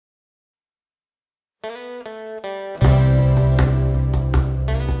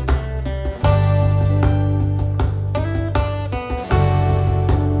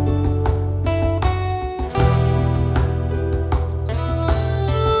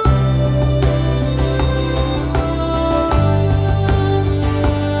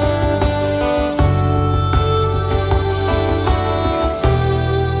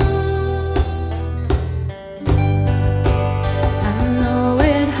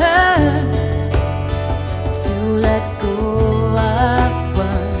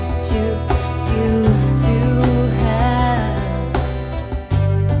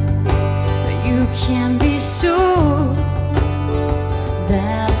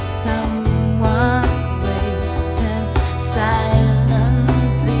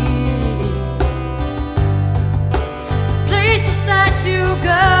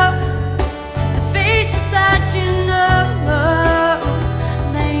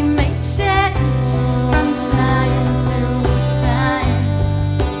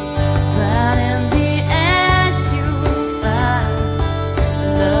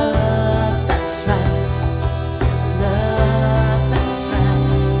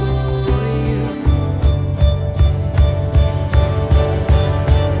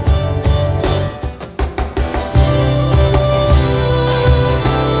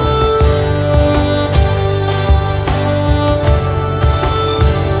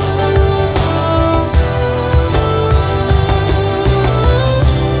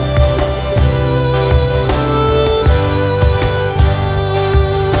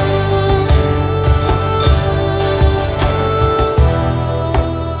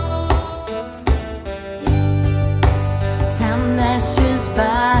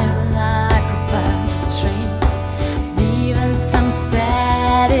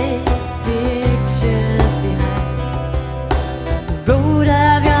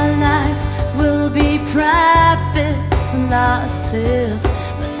losses,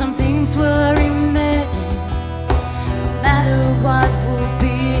 but some things will remain, no matter what will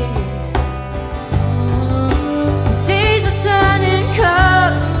be. Days are turning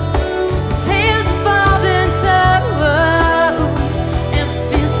cold, tears are falling so it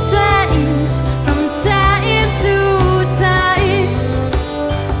feels strange from time to time,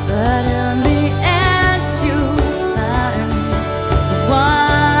 but in the end you find the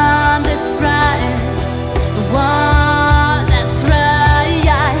one that's right, the one that's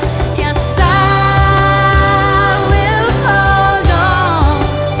right. Yes, I will hold on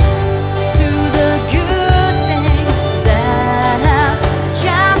to the good things that have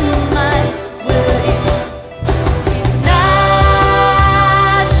come my way.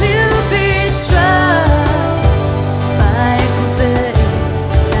 Not to be struck by confetti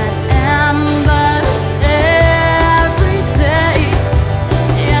that embers every day.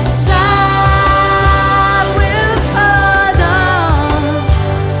 Yes, I will hold on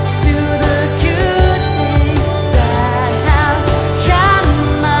to the good things that have come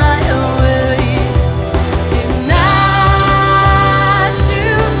my way. Not to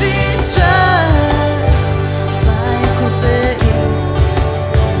be struck by confetti.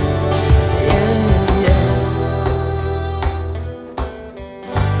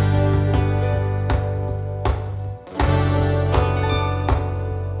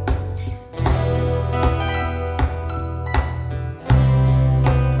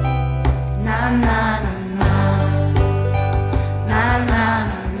 Na na na na na na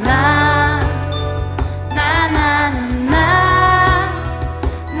na na na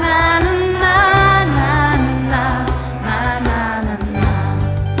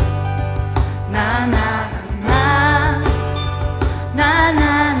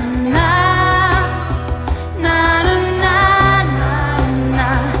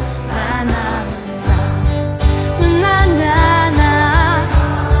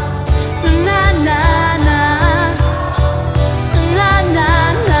na na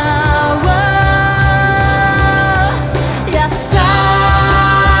na Yes, I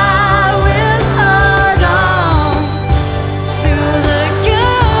will hold on to the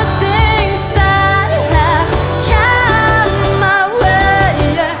good things that have come my way.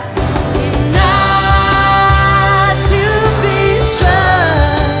 Not to be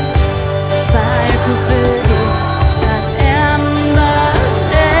struck by confetti that embers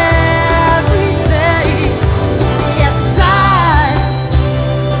every day. Yes, I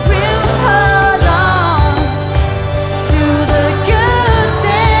will hold on to the good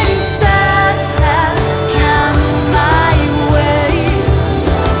things that have come my way.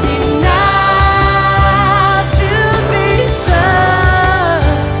 Not to be struck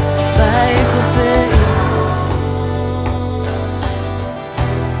by confetti.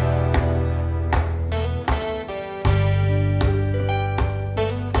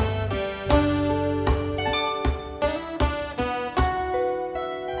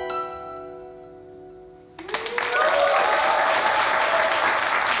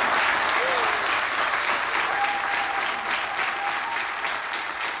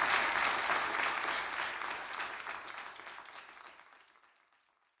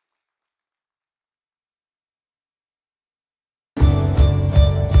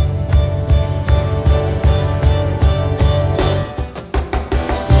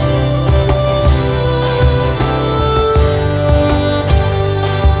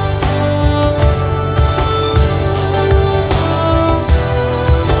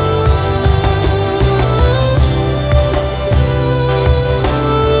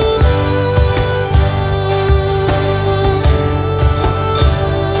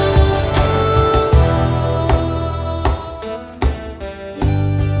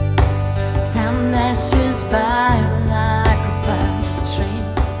 Time that